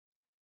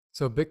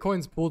So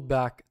Bitcoin's pulled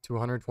back to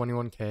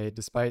 121K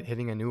despite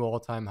hitting a new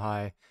all-time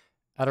high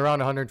at around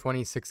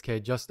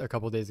 126K just a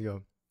couple days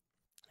ago.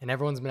 And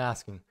everyone's been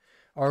asking,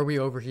 are we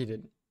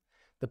overheated?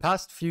 The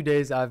past few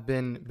days, I've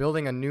been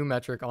building a new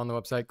metric on the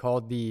website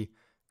called the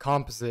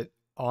composite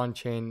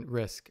on-chain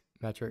risk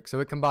metric. So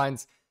it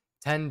combines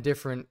 10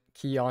 different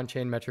key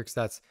on-chain metrics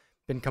that's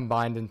been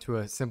combined into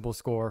a simple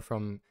score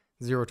from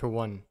 0 to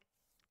 1.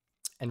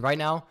 And right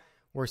now,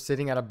 we're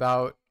sitting at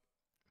about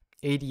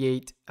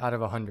 88 out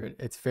of 100.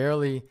 It's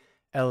fairly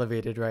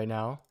elevated right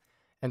now.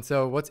 And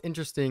so what's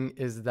interesting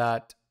is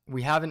that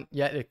we haven't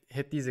yet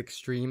hit these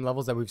extreme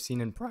levels that we've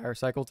seen in prior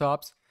cycle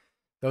tops.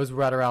 Those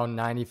were at around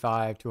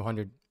 95 to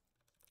 100.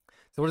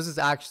 So what does this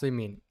actually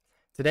mean?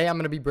 Today, I'm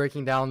going to be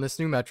breaking down this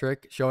new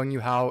metric, showing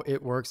you how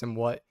it works and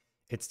what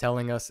it's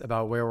telling us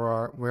about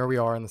where we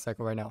are in the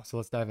cycle right now. So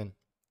let's dive in.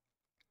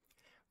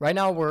 Right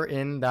now, we're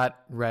in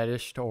that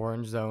reddish to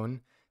orange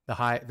zone,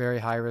 the very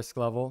high risk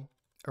level,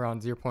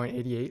 around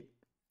 0.88.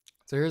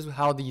 So here's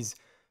how these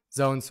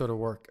zones sort of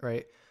work,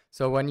 right?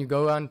 So when you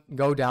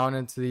go down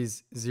into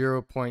these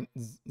 0.0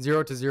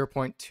 to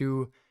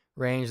 0.2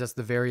 range, that's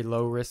the very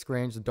low risk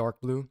range, the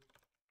dark blue.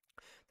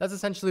 That's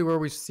essentially where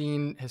we've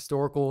seen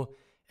historical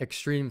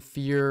extreme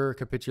fear,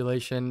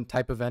 capitulation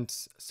type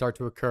events start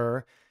to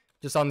occur,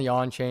 just on the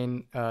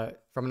on-chain,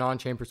 from an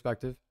on-chain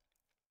perspective.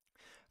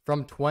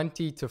 From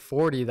 20 to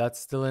 40, that's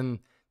still in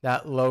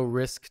that low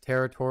risk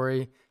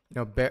territory. You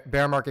know,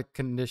 bear market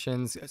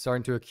conditions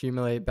starting to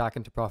accumulate back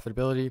into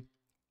profitability.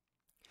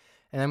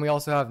 And then we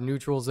also have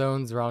neutral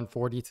zones around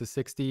 40 to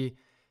 60,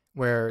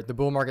 where the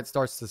bull market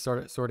starts to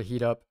sort of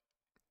heat up.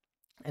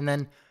 And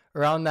then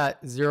around that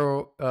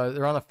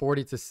around the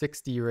 40 to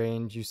 60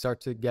 range, you start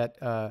to get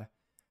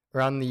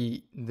around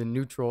the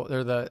neutral,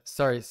 or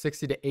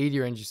 60 to 80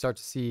 range, you start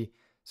to see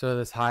sort of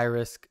this high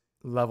risk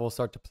level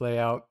start to play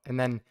out. And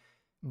then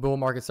bull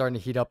market starting to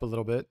heat up a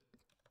little bit.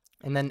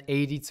 And then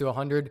 80 to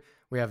 100,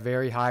 we have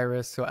very high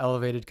risk, so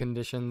elevated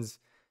conditions,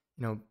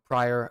 you know,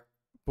 prior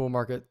bull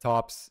market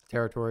tops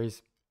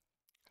territories.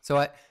 So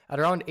at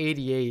around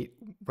 88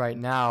 right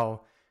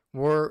now,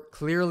 we're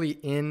clearly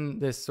in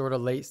this sort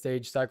of late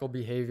stage cycle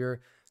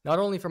behavior, not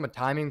only from a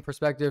timing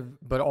perspective,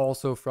 but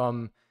also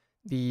from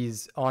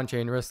these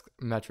on-chain risk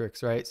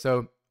metrics, right?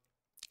 So,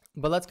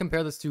 but let's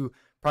compare this to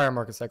prior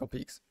market cycle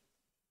peaks.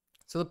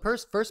 So the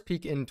first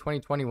peak in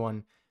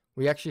 2021,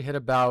 we actually hit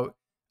about,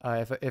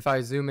 if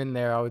I zoom in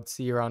there, I would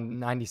see around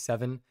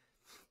 97.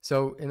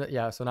 So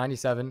so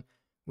 97.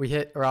 We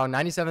hit around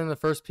 97 in the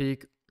first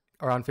peak,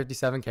 around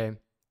 57K.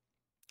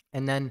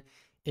 And then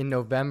in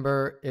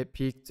November, it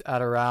peaked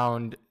at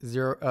around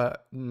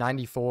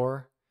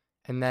 94.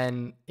 And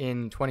then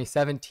in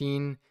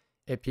 2017,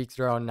 it peaked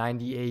around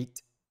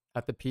 98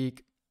 at the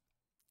peak.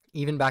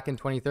 Even back in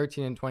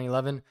 2013 and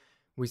 2011,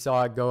 we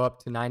saw it go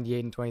up to 98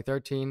 in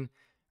 2013,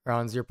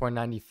 around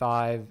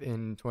 0.95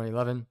 in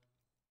 2011.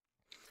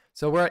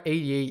 So we're at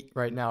 88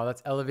 right now.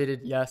 That's elevated,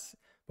 yes,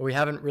 but we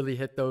haven't really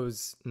hit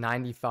those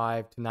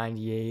 95 to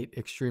 98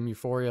 extreme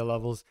euphoria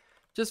levels.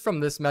 Just from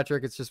this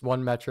metric, it's just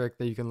one metric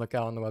that you can look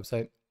at on the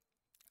website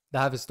that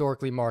have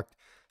historically marked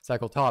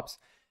cycle tops.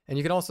 And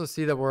you can also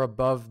see that we're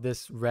above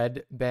this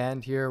red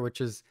band here,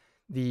 which is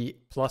the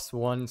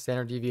 +1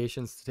 standard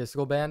deviation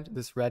statistical band,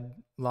 this red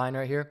line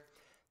right here.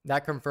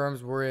 That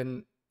confirms we're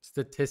in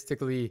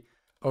statistically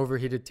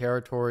overheated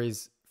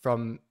territories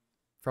from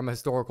a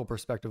historical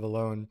perspective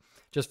alone,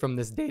 just from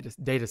this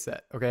data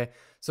set, okay?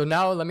 So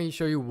now let me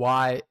show you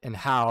why and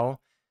how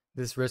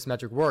this risk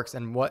metric works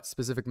and what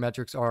specific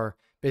metrics are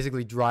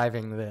basically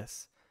driving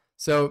this.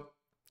 So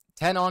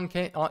 10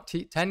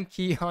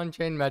 key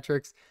on-chain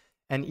metrics,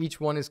 and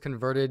each one is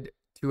converted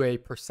to a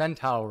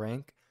percentile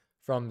rank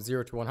from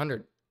 0 to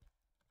 100.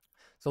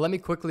 So let me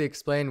quickly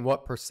explain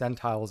what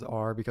percentiles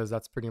are, because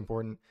that's pretty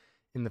important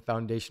in the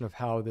foundation of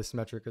how this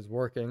metric is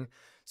working.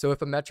 So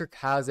if a metric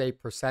has a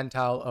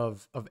percentile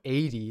of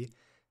 80,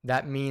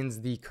 that means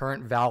the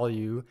current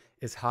value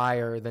is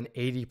higher than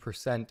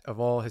 80% of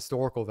all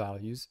historical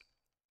values.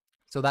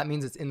 So that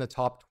means it's in the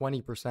top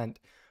 20%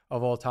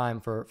 of all time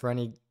for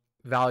any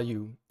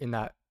value in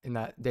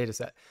that data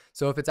set.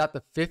 So if it's at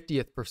the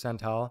 50th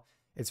percentile,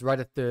 it's right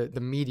at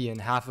the median.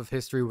 Half of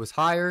history was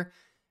higher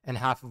and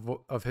half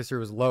of history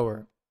was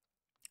lower.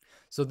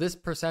 So this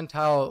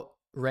percentile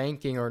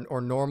ranking or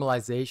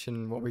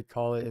normalization, what we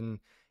call it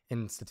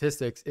in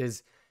statistics,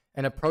 is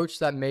an approach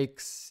that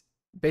makes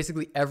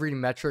basically every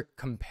metric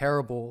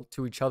comparable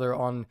to each other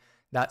on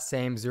that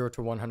same 0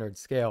 to 100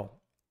 scale,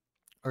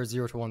 or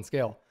 0 to 1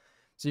 scale.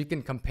 So you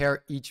can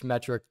compare each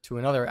metric to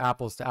another,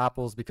 apples to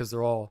apples, because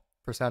they're all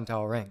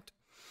percentile ranked.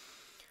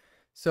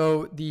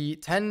 So the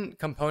 10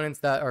 components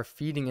that are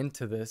feeding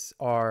into this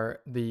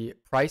are the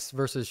price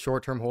versus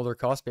short-term holder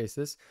cost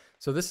basis.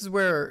 So this is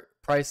where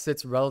price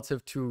sits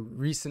relative to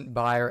recent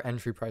buyer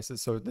entry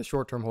prices. So the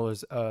short-term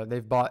holders,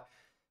 they've bought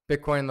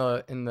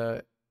Bitcoin in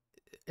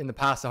the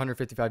past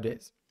 155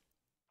 days.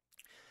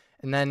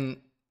 And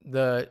then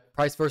the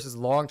price versus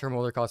long-term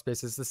holder cost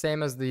basis is the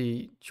same as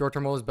the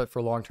short-term holders, but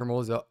for long-term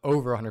holders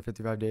over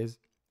 155 days.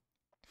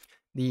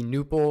 The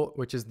NUPL,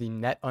 which is the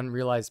net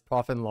unrealized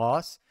profit and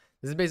loss.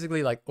 This is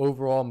basically like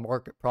overall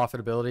market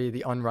profitability,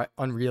 the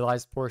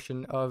unrealized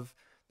portion of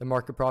the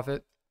market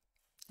profit.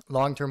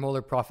 Long-term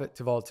holder profit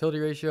to volatility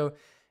ratio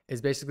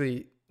is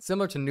basically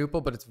similar to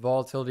NUPL, but it's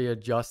volatility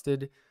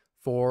adjusted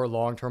for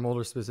long-term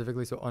holders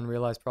specifically, so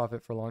unrealized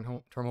profit for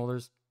long-term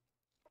holders.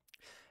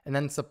 And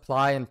then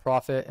supply and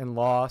profit and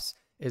loss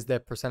is the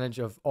percentage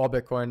of all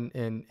Bitcoin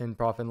in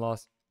profit and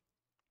loss.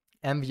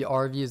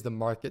 MVRV is the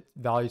market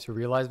value to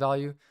realized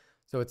value.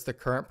 So it's the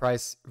current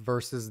price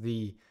versus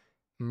the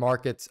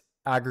market's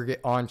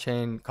aggregate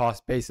on-chain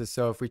cost basis.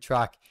 So if we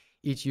track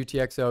each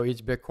UTXO,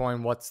 each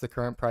Bitcoin, what's the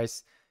current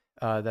price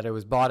that it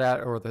was bought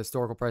at, or the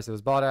historical price it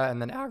was bought at,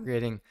 and then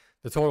aggregating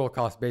the total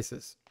cost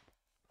basis.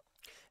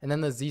 And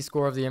then the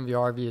Z-score of the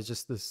MVRV is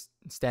just this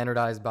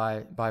standardized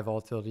by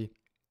volatility.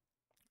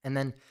 And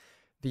then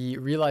the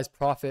realized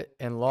profit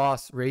and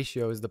loss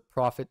ratio is the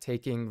profit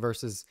taking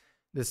versus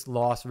this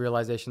loss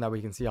realization that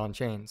we can see on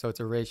chain. So it's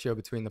a ratio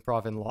between the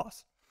profit and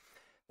loss.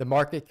 The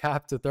market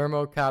cap to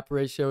thermo cap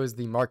ratio is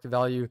the market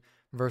value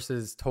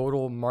versus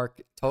total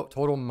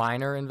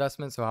miner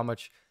investment. So how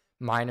much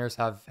miners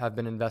have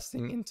been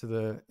investing into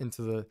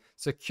the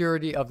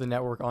security of the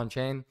network on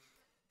chain.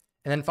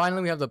 And then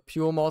finally, we have the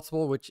Puel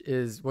multiple, which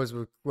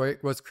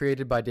was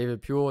created by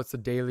David Puel. It's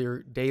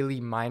the daily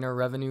miner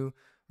revenue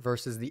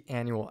versus the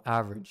annual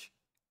average.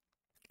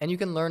 And you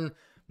can learn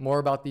more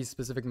about these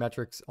specific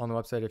metrics on the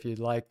website if you'd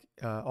like.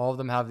 All of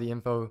them have the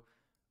info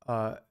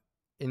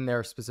in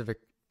their specific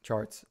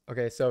charts.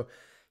 Okay, so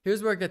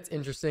here's where it gets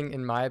interesting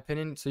in my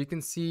opinion. So you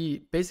can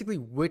see basically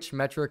which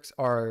metrics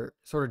are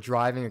sort of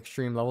driving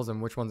extreme levels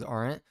and which ones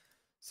aren't.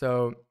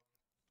 So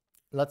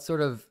let's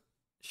sort of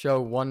show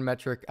one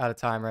metric at a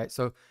time, right?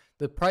 So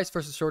the price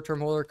versus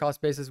short-term holder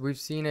cost basis, we've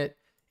seen it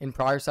in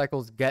prior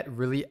cycles get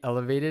really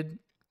elevated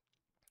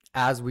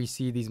as we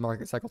see these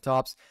market cycle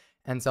tops.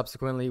 And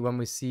subsequently, when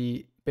we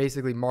see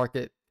basically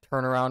market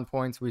turnaround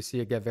points, we see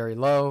it get very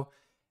low,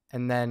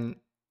 and then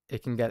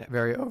it can get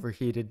very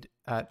overheated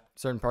at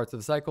certain parts of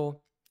the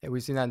cycle. And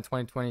we've seen that in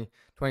 2020,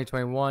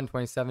 2021,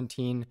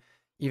 2017,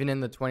 even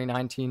in the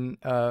 2019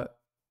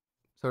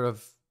 sort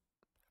of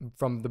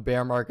from the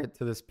bear market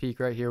to this peak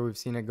right here, we've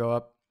seen it go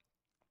up.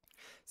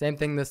 Same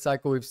thing this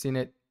cycle, we've seen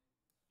it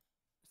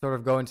sort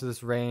of go into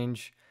this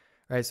range,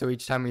 right? So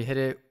each time we hit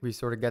it, we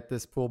sort of get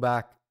this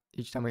pullback.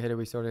 Each time we hit it,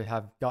 we sort of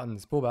have gotten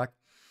this pullback.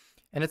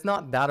 And it's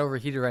not that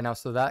overheated right now.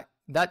 So that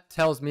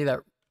tells me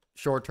that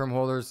short-term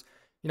holders,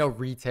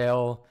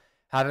 retail,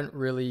 haven't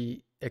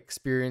really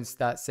experienced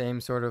that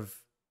same sort of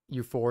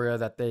euphoria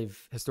that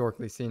they've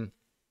historically seen.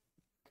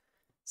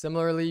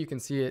 Similarly, you can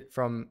see it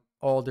from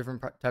all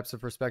different types of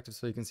perspectives.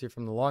 So you can see it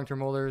from the long-term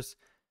holders.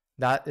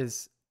 That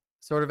is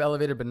sort of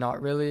elevated, but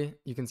not really.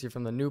 You can see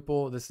from the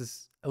NUPL, this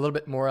is a little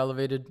bit more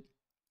elevated.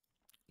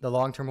 The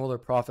long-term holder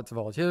profit to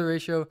volatility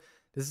ratio,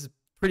 this is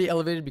pretty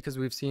elevated because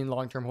we've seen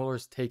long-term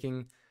holders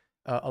taking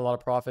a lot of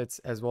profits,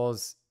 as well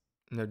as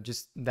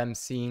just them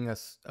seeing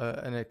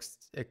an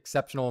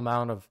exceptional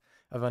amount of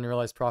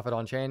unrealized profit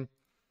on chain.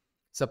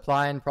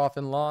 Supply and profit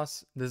and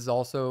loss, this has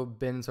also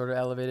been sort of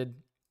elevated,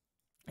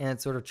 and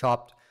it's sort of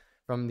chopped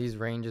from these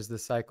ranges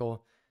this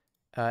cycle.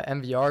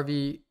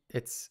 MVRV,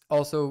 it's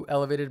also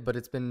elevated, but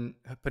it's been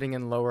putting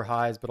in lower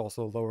highs, but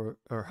also lower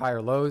or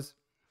higher lows.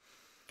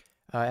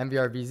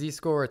 MVRV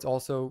Z-score, it's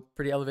also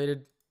pretty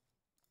elevated.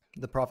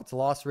 The profit to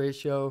loss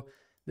ratio,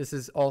 this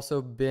has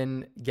also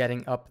been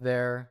getting up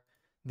there.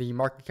 The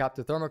market cap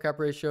to thermo cap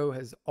ratio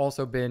has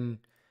also been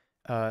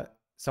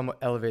somewhat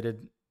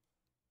elevated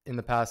in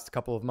the past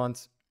couple of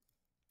months.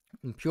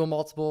 And Puel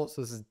multiple,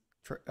 so this is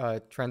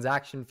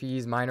transaction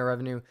fees, miner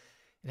revenue.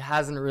 It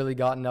hasn't really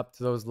gotten up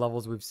to those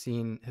levels we've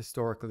seen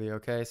historically,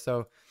 okay?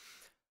 So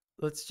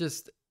let's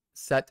just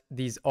set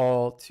these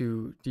all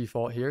to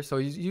default here. So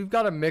you've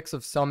got a mix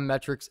of some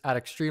metrics at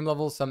extreme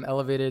levels, some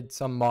elevated,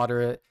 some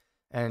moderate,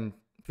 and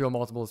Puel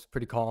multiple is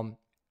pretty calm.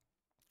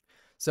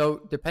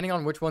 So depending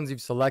on which ones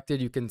you've selected,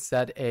 you can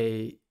set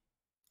a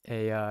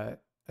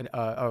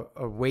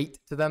weight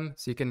to them.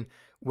 So you can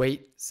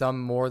weight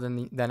some more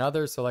than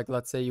others. So like,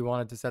 let's say you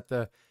wanted to set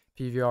the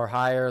PVR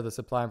higher, the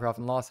supply and profit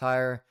and loss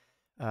higher,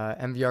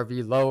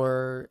 MVRV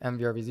lower,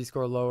 MVRV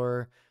Z-score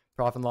lower,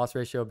 profit and loss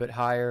ratio a bit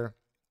higher,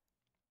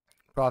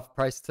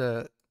 price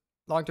to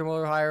long-term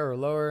holder higher or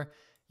lower.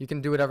 You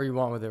can do whatever you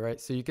want with it, right?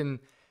 So you can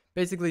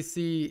basically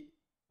see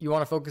you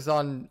want to focus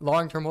on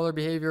long-term holder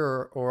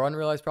behavior or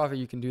unrealized profit,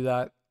 you can do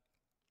that.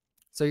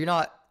 So you're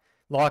not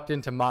locked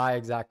into my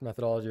exact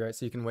methodology, right?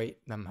 So you can weight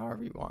them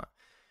however you want.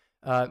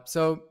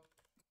 So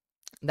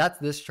that's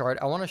this chart.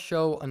 I want to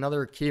show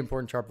another key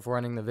important chart before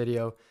ending the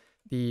video,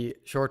 the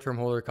short-term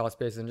holder cost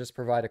basis, and just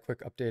provide a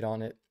quick update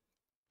on it.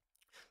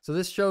 So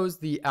this shows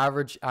the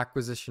average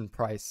acquisition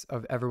price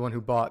of everyone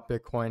who bought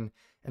Bitcoin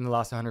in the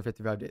last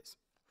 155 days.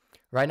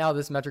 Right now,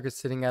 this metric is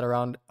sitting at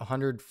around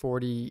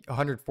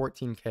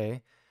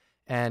 114K.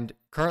 And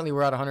currently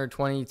we're at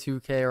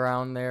 122K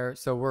around there.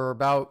 So we're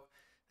about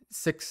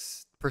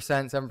 6%,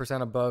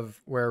 7%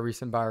 above where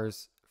recent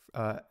buyers'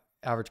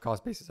 average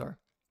cost bases are.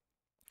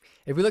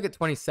 If we look at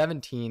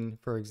 2017,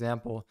 for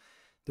example,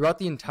 throughout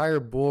the entire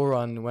bull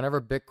run,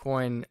 whenever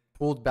Bitcoin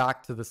pulled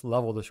back to this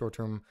level, the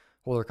short-term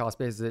holder cost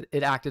basis,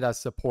 it acted as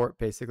support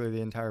basically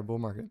the entire bull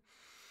market.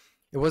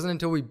 It wasn't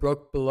until we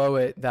broke below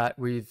it that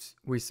we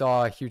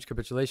saw a huge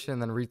capitulation,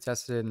 and then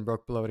retested and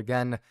broke below it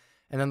again,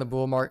 and then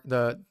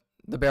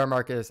the bear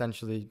market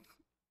essentially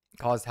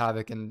caused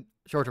havoc, and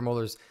short-term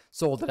holders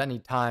sold at any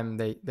time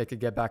they could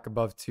get back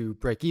above to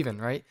break even,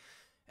 right?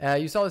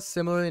 You saw this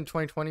similarly in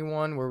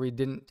 2021 where we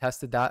didn't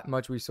test it that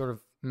much. We sort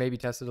of maybe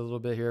tested a little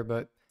bit here,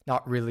 but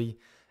not really.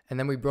 And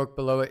then we broke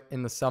below it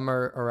in the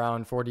summer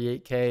around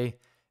 48K,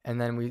 and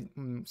then we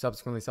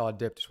subsequently saw a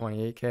dip to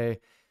 28K.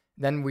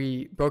 Then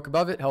we broke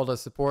above it, held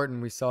as support,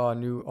 and we saw a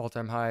new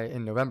all-time high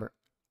in November.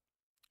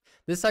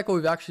 This cycle,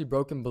 we've actually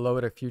broken below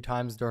it a few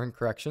times during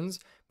corrections,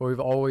 but we've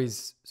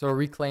always sort of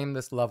reclaimed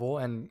this level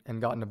and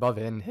gotten above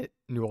it and hit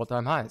new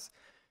all-time highs.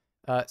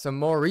 So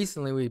more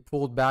recently, we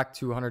pulled back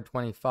to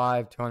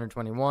 125 to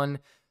 121.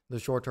 The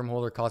short-term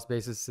holder cost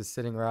basis is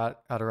sitting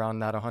at around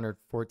that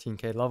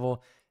 114K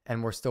level,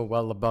 and we're still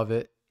well above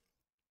it.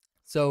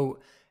 So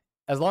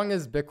as long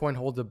as Bitcoin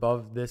holds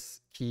above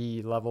this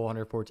key level,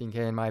 114K,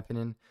 in my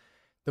opinion,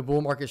 the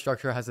bull market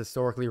structure has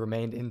historically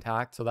remained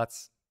intact. So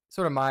that's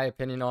sort of my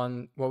opinion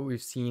on what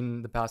we've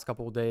seen the past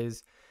couple of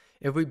days.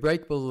 If we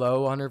break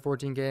below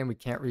 114K and we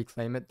can't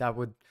reclaim it, that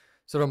would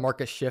sort of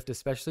mark a shift,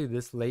 especially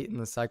this late in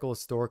the cycle.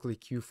 Historically,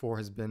 Q4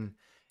 has been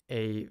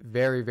a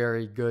very,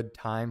 very good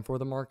time for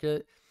the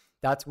market.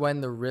 That's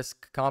when the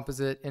risk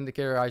composite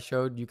indicator I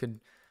showed, you could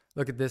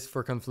look at this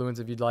for Confluence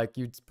if you'd like.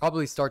 You'd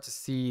probably start to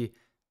see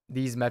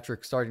these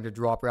metrics starting to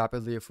drop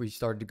rapidly if we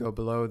started to go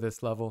below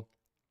this level.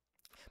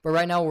 But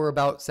right now we're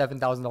about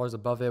 $7,000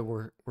 above it.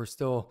 We're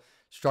still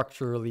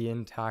structurally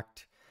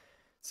intact.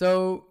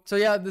 So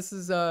yeah, this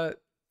is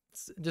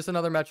just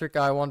another metric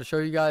I wanted to show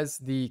you guys.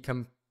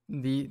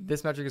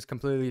 This metric is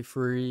completely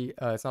free.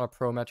 It's not a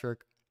pro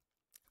metric.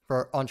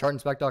 On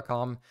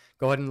chartinspect.com.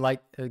 Go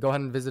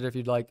ahead and visit if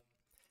you'd like.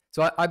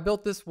 So I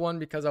built this one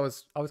because I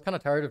was kind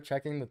of tired of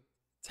checking the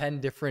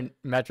 10 different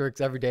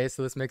metrics every day.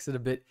 So this makes it a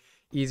bit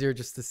easier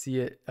just to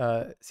see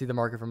the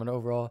market from an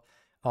overall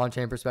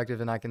on-chain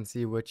perspective, and I can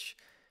see which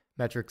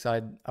metrics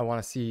I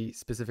want to see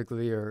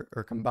specifically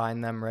or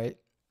combine them, right?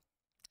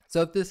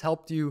 So if this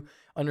helped you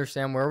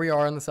understand where we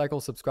are in the cycle,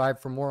 subscribe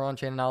for more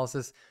on-chain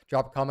analysis,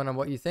 drop a comment on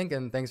what you think,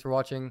 and thanks for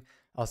watching.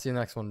 I'll see you in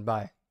the next one.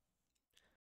 Bye.